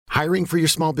Hiring for your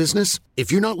small business?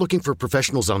 If you're not looking for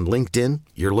professionals on LinkedIn,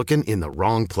 you're looking in the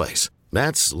wrong place.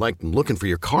 That's like looking for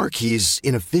your car keys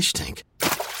in a fish tank.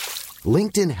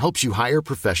 LinkedIn helps you hire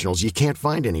professionals you can't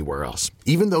find anywhere else,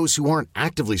 even those who aren't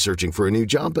actively searching for a new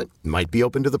job but might be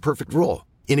open to the perfect role.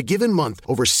 In a given month,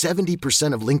 over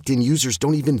 70% of LinkedIn users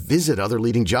don't even visit other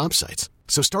leading job sites.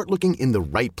 So start looking in the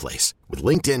right place. With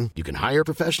LinkedIn, you can hire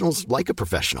professionals like a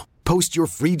professional. Post your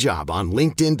free job on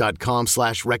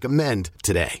linkedin.com/recommend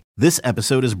today. This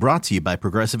episode is brought to you by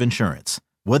Progressive Insurance.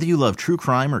 Whether you love true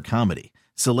crime or comedy,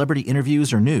 celebrity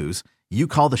interviews or news, you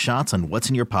call the shots on what's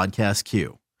in your podcast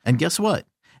queue. And guess what?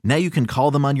 Now you can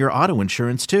call them on your auto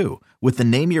insurance too with the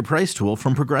Name Your Price tool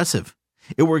from Progressive.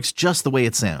 It works just the way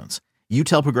it sounds. You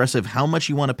tell Progressive how much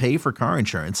you want to pay for car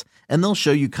insurance, and they'll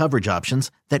show you coverage options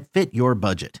that fit your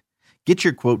budget. Get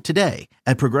your quote today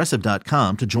at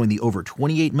Progressive.com to join the over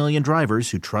 28 million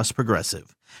drivers who trust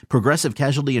Progressive. Progressive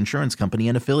Casualty Insurance Company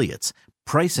and Affiliates.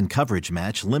 Price and coverage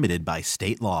match limited by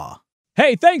state law.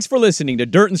 Hey, thanks for listening to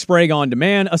Dirt and Sprague On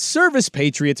Demand, a Service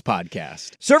Patriots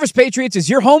podcast. Service Patriots is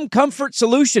your home comfort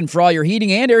solution for all your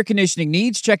heating and air conditioning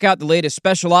needs. Check out the latest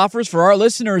special offers for our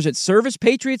listeners at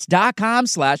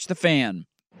servicepatriots.com/thefan.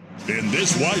 In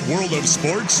this wide world of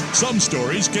sports, some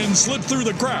stories can slip through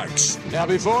the cracks. Now,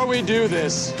 before we do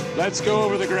this, let's go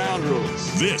over the ground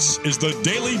rules. This is the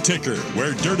Daily Ticker,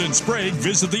 where Dirt and Sprague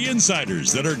visit the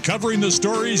insiders that are covering the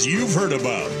stories you've heard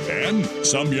about, and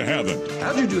some you haven't.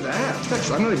 How'd you do that?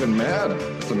 Actually, I'm not even mad.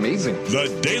 It's amazing. The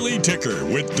Daily Ticker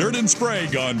with Dirt and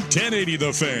Sprague on 1080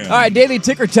 The Fan. All right, Daily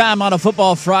Ticker time on a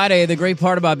football Friday. The great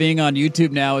part about being on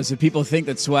YouTube now is that people think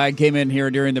that Swag came in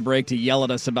here during the break to yell at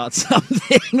us about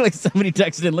something. Like somebody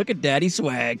texted in, look at Daddy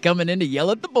Swag coming in to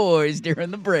yell at the boys during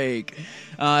the break.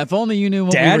 If only you knew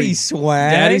what Daddy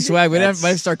Swag? Daddy Swag. We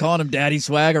might start calling him Daddy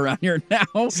Swag around here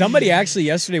now. Somebody actually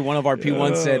yesterday, one of our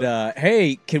P1 said,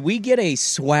 hey, can we get a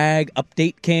Swag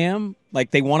update cam?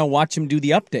 Like they want to watch him do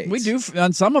the updates. We do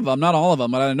on some of them, not all of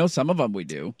them, but I know some of them we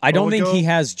do. I don't think he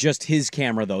has just his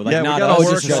camera, though. Like, yeah, not we got to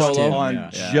just work solo. on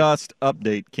just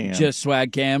update cam. Just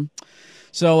Swag cam.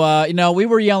 So, we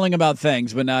were yelling about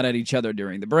things, but not at each other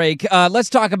during the break. Let's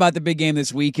talk about the big game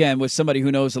this weekend with somebody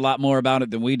who knows a lot more about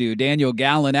it than we do. Daniel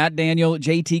Gallen, at Daniel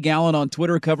JT Gallen on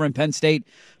Twitter, covering Penn State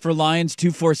for Lions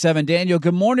 247. Daniel,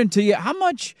 good morning to you. How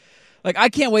much, I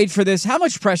can't wait for this. How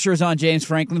much pressure is on James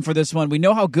Franklin for this one? We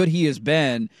know how good he has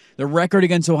been. The record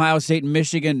against Ohio State and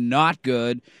Michigan, not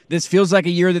good. This feels like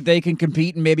a year that they can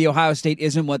compete, and maybe Ohio State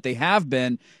isn't what they have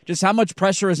been. Just how much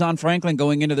pressure is on Franklin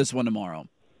going into this one tomorrow?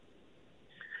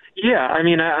 Yeah, I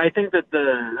mean, I think that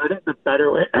the better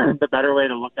way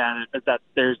to look at it is that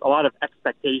there's a lot of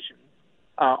expectations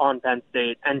on Penn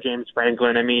State and James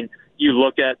Franklin. I mean, you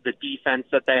look at the defense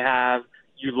that they have,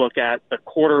 you look at the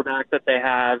quarterback that they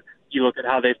have, you look at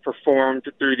how they've performed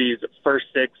through these first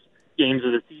 6 games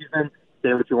of the season.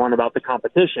 Say what you want about the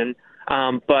competition,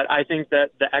 but I think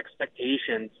that the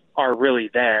expectations are really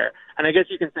there. And I guess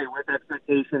you can say with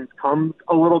expectations comes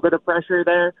a little bit of pressure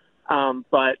there,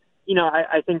 but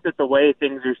I think that the way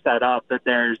things are set up, that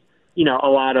there's, a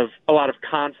lot of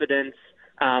confidence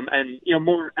and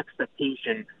more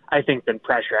expectation, I think, than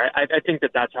pressure. I think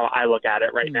that that's how I look at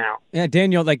it right now. Yeah,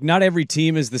 Daniel, not every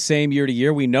team is the same year to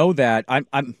year. We know that.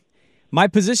 My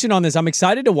position on this, I'm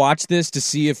excited to watch this to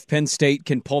see if Penn State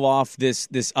can pull off this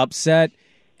upset.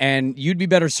 And you'd be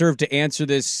better served to answer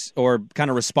this or kind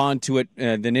of respond to it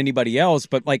than anybody else.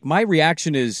 But my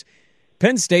reaction is,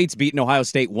 Penn State's beaten Ohio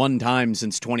State one time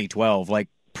since 2012.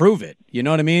 Prove it. You know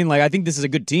what I mean? I think this is a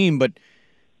good team, but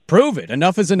prove it.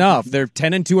 Enough is enough. They're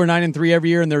 10-2 or 9-3 every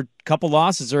year, and their couple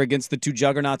losses are against the 2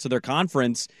 juggernauts of their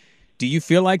conference. Do you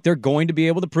feel like they're going to be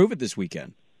able to prove it this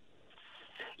weekend?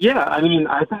 Yeah, I mean,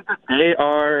 I think that they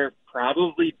are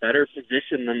probably better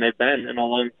positioned than they've been in a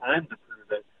long time to prove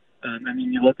it.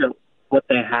 You look at what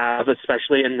they have,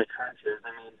 especially in the trenches.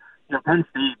 Penn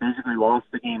State basically lost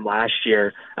the game last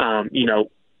year,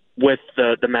 with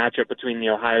the matchup between the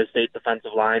Ohio State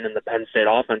defensive line and the Penn State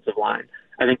offensive line.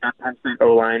 I think that Penn State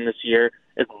O-line this year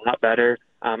is a lot better.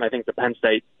 I think the Penn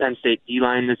State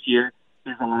D-line this year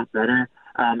is a lot better.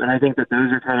 And I think that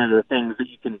those are kind of the things that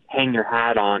you can hang your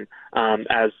hat on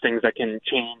as things that can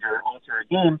change or alter a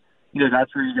game.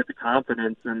 That's where you get the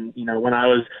confidence. And, when I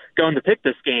was going to pick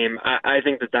this game, I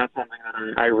think that that's something that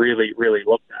I really, really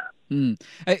looked at.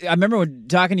 I remember when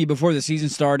talking to you before the season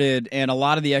started, and a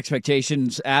lot of the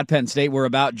expectations at Penn State were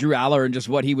about Drew Aller and just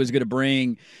what he was going to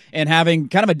bring, and having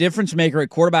kind of a difference maker at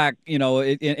quarterback.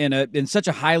 In such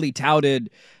a highly touted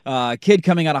kid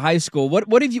coming out of high school.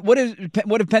 What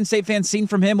have Penn State fans seen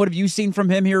from him? What have you seen from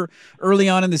him here early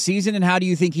on in the season, and how do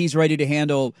you think he's ready to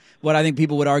handle what I think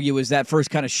people would argue is that first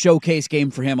kind of showcase game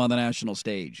for him on the national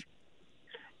stage?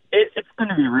 It's going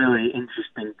to be really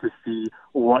interesting to see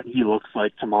what he looks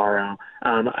like tomorrow.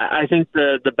 I think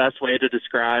the best way to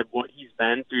describe what he's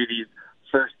been through these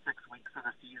first 6 weeks of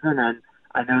the season, and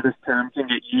I know this term can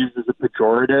get used as a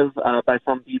pejorative by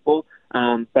some people,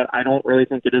 but I don't really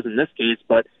think it is in this case,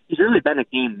 but he's really been a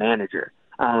game manager.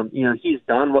 He's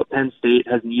done what Penn State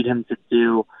has needed him to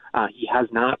do. He has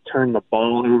not turned the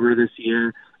ball over this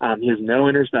year. He has no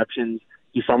interceptions.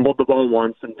 He fumbled the ball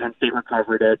once, and Penn State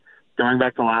recovered it. Going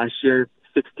back to last year,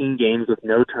 16 games with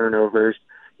no turnovers.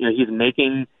 He's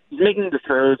making the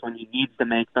throws when he needs to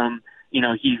make them.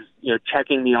 He's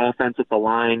checking the offense at the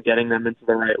line, getting them into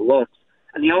the right looks.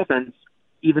 And the offense,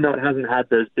 even though it hasn't had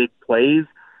those big plays,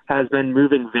 has been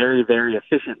moving very, very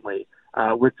efficiently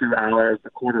with Drew Aller as the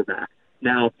quarterback.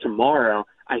 Now, tomorrow,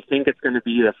 I think it's going to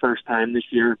be the first time this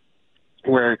year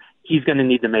where he's going to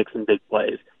need to make some big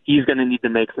plays. He's going to need to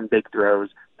make some big throws.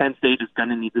 Penn State is going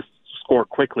to need to score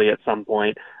quickly at some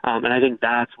point. And I think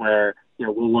that's where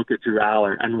we'll look at Drew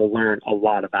Aller and we'll learn a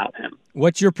lot about him.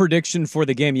 What's your prediction for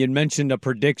the game? You had mentioned a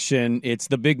prediction. It's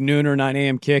the big nooner 9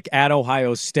 a.m. kick at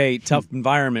Ohio State. Tough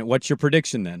environment. What's your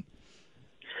prediction then?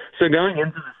 So going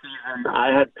into the season,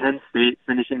 I had Penn State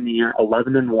finishing the year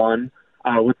 11-1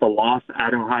 with the loss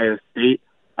at Ohio State.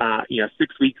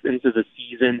 6 weeks into the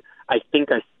season, I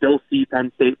think I still see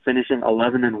Penn State finishing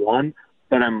 11-1,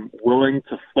 but I'm willing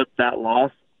to flip that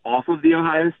loss off of the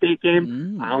Ohio State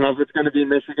game. I don't know if it's going to be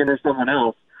Michigan or someone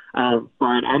else, but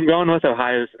I'm going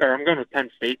with Penn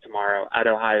State tomorrow at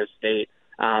Ohio State.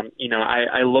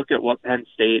 I look at what Penn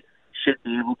State should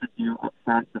be able to do up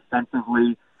front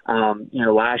defensively.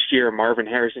 Last year Marvin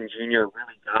Harrison Jr.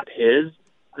 really got his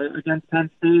against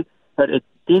Penn State, but it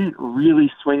didn't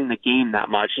really swing the game that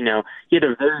much. He had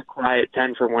a very quiet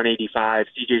 10 for 185.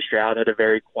 C.J. Stroud had a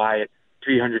very quiet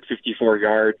 354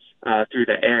 yards through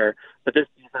the air. But this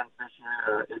defense this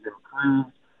year is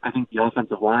improved. I think the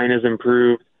offensive line is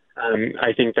improved.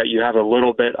 I think that you have a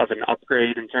little bit of an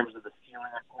upgrade in terms of the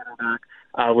ceiling at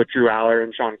quarterback with Drew Aller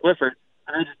and Sean Clifford.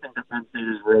 And I just think that Penn State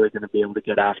is really going to be able to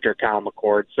get after Cal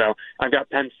McCord. So I've got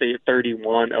Penn State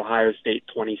 31, Ohio State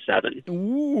 27.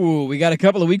 Ooh, we got a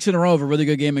couple of weeks in a row of a really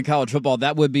good game in college football.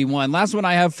 That would be one. Last one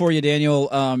I have for you, Daniel.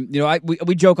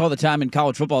 We joke all the time in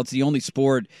college football. It's the only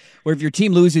sport where if your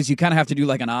team loses, you kind of have to do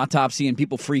like an autopsy and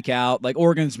people freak out. Like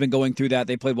Oregon's been going through that.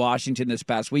 They played Washington this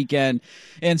past weekend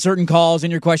and certain calls,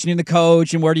 and you're questioning the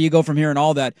coach and where do you go from here and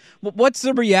all that. What's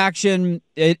the reaction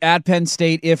at Penn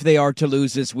State if they are to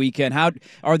lose this weekend? How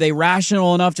are they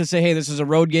rational enough to say, hey, this is a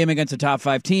road game against a top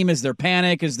 5 team? Is there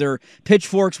panic? Is there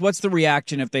pitchforks? What's the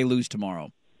reaction if they lose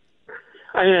tomorrow?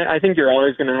 I think you're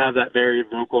always going to have that very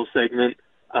vocal segment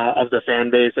of the fan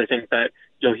base. I think that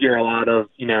you'll hear a lot of,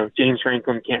 James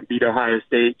Franklin can't beat Ohio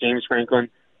State. James Franklin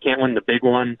can't win the big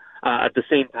one. At the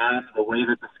same time, the way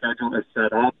that the schedule is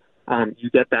set up, you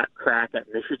get that crack at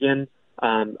Michigan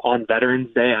on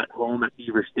Veterans Day at home at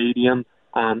Beaver Stadium.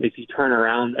 If you turn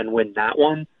around and win that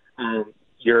one,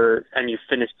 you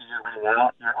finish the year winning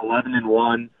out, you're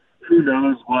 11-1. Who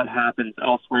knows what happens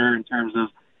elsewhere in terms of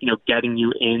getting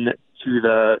you into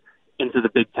the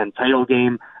Big Ten title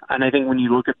game. And I think when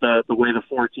you look at the way the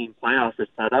 4-team playoff is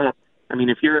set up, I mean,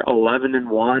 if you're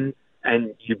 11-1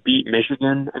 and you beat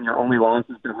Michigan and your only loss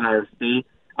is to Ohio State,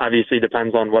 obviously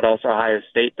depends on what else Ohio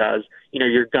State does.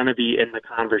 You're going to be in the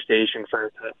conversation for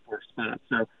a top 4 spot.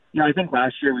 So, I think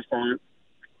last year we saw it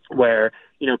where,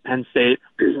 Penn State,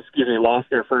 lost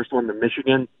their first one to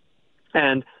Michigan.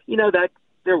 And, that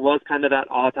there was kind of that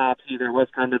autopsy. There was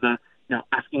kind of the,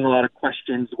 asking a lot of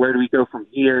questions. Where do we go from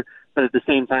here? But at the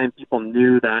same time, people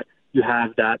knew that you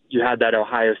had that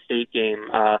Ohio State game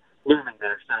looming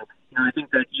there. So, I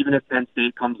think that even if Penn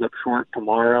State comes up short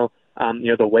tomorrow,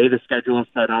 the way the schedule is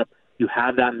set up, you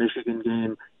have that Michigan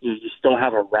game. You still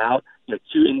have a route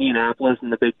to Indianapolis in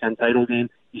the Big Ten title game.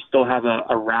 You still have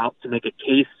a route to make a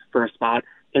case for a spot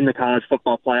in the college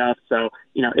football playoffs. So,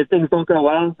 if things don't go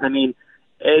well, I mean,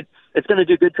 it's going to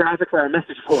do good traffic for our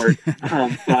message board.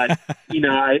 But,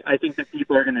 I think that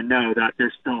people are going to know that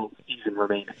there's still season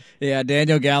remaining. Yeah,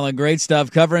 Daniel Gallen, great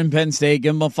stuff covering Penn State.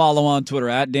 Give him a follow on Twitter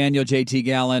at Daniel JT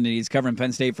Gallen, and he's covering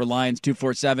Penn State for Lions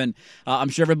 247. I'm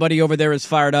sure everybody over there is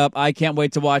fired up. I can't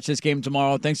wait to watch this game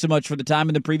tomorrow. Thanks so much for the time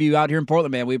and the preview out here in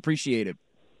Portland, man. We appreciate it.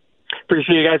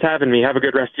 Appreciate you guys having me. Have a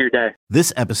good rest of your day.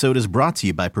 This episode is brought to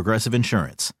you by Progressive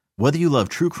Insurance. Whether you love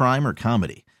true crime or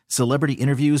comedy, celebrity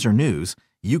interviews or news,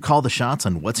 you call the shots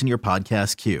on what's in your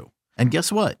podcast queue. And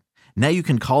guess what? Now you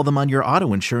can call them on your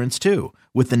auto insurance too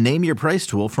with the Name Your Price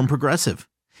tool from Progressive.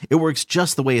 It works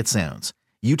just the way it sounds.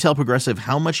 You tell Progressive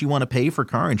how much you want to pay for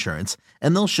car insurance,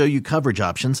 and they'll show you coverage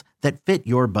options that fit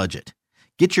your budget.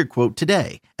 Get your quote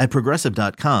today at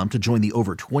Progressive.com to join the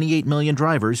over 28 million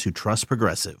drivers who trust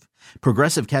Progressive.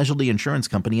 Progressive Casualty Insurance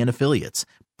Company and Affiliates.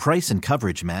 Price and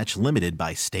coverage match limited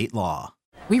by state law.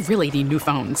 We really need new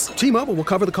phones. T-Mobile will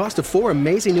cover the cost of 4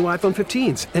 amazing new iPhone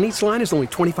 15s, and each line is only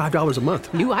 $25 a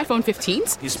month. New iPhone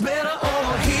 15s? It's better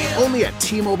over here. Only at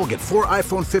T-Mobile, get 4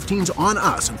 iPhone 15s on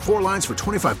us and 4 lines for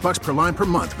 $25 per line per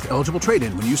month with eligible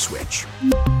trade-in when you switch.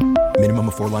 Minimum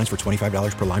of 4 lines for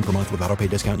 $25 per line per month with autopay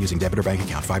discount using debit or bank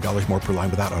account. $5 more per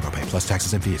line without autopay, plus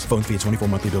taxes and fees. Phone fee at 24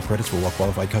 monthly bill credits for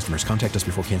well-qualified customers. Contact us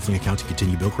before canceling account to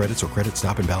continue bill credits or credit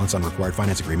stop and balance on required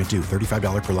finance agreement due.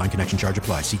 $35 per line connection charge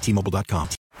applies. See T-Mobile.com.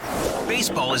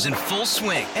 Baseball is in full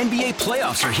swing. NBA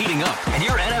playoffs are heating up, and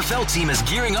your NFL team is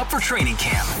gearing up for training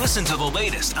camp. Listen to the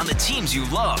latest on the teams you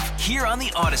love here on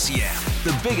the Odyssey app.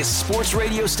 The biggest sports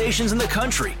radio stations in the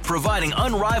country, providing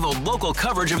unrivaled local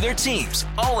coverage of their teams,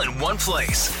 all in one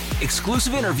place.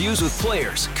 Exclusive interviews with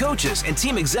players, coaches, and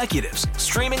team executives,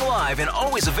 streaming live and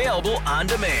always available on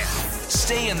demand.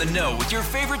 Stay in the know with your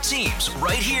favorite teams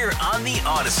right here on the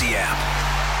Odyssey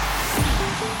app.